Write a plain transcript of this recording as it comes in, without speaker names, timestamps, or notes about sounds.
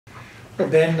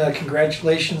Ben,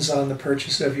 congratulations on the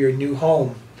purchase of your new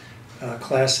home.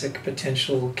 Classic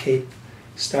potential Cape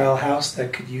style house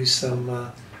that could use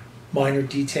some minor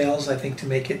details, I think, to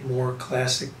make it more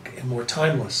classic and more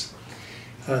timeless.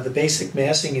 The basic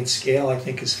massing and scale, I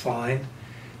think, is fine.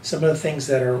 Some of the things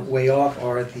that are way off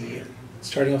are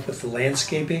starting off with the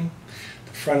landscaping.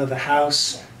 The front of the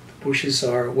house, the bushes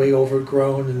are way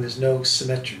overgrown and there's no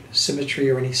symmetry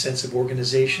or any sense of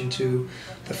organization to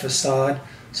the facade.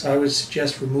 So I would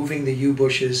suggest removing the yew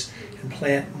bushes and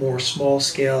plant more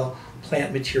small-scale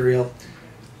plant material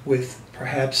with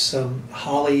perhaps some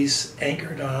hollies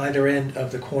anchored on either end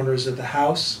of the corners of the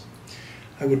house.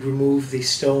 I would remove the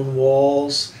stone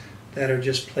walls that are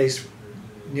just placed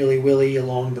nilly-willy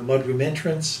along the mudroom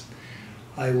entrance.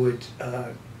 I would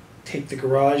take the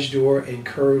garage door and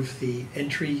curve the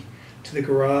entry to the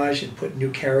garage and put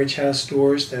new carriage house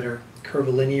doors that are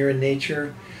curvilinear in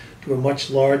nature. Do a much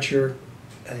larger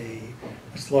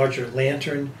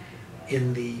lantern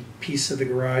in the piece of the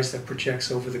garage that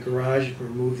projects over the garage, and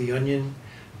remove the onion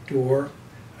door.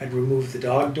 I'd remove the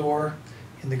dog door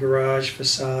in the garage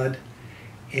facade,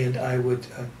 and I would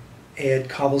add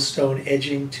cobblestone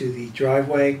edging to the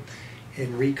driveway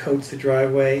and recoat the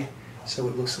driveway so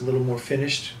it looks a little more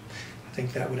finished. I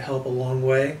think that would help a long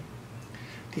way.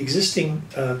 The existing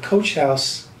coach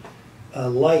house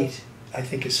light, I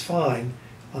think, is fine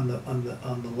on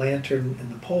the lantern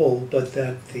and the pole, but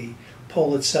that the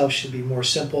pole itself should be more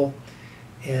simple,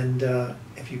 and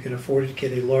if you can afford it,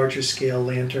 get a larger scale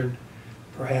lantern,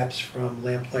 perhaps from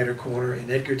Lamplighter Corner in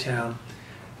Edgartown,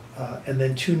 and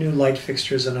then 2 new light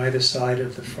fixtures on either side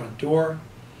of the front door.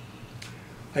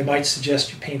 I might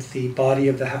suggest you paint the body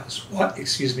of the house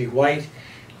white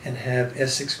and have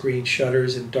Essex green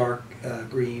shutters and dark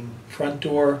green front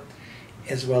door,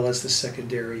 as well as the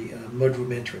secondary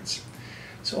mudroom entrance.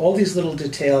 So all these little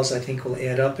details, I think, will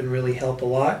add up and really help a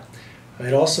lot.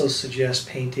 I'd also suggest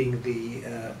painting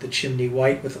the chimney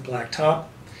white with a black top.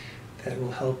 That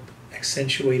will help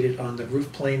accentuate it on the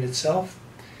roof plane itself.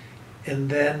 And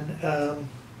then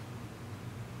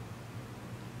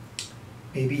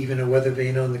maybe even a weather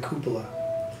vane on the cupola.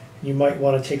 You might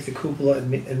want to take the cupola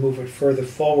and move it further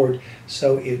forward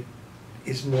so it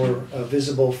is more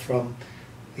visible from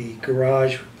the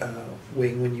garage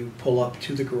wing when you pull up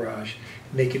to the garage.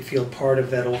 Make it feel part of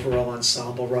that overall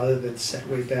ensemble rather than set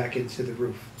way back into the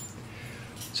roof.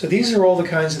 So these are all the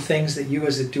kinds of things that you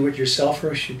as a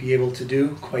do-it-yourselfer should be able to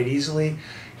do quite easily.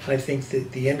 And I think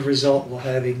that the end result will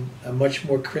having a much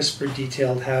more crisper,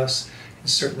 detailed house, and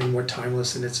certainly more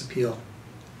timeless in its appeal.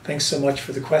 Thanks so much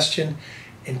for the question,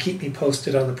 and keep me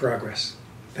posted on the progress.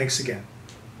 Thanks again.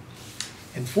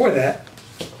 And for that,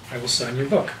 I will sign your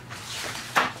book.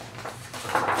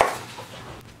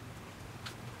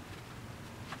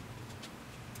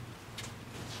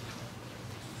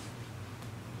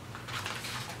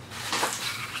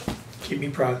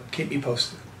 Keep me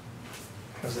posted.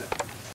 How's that?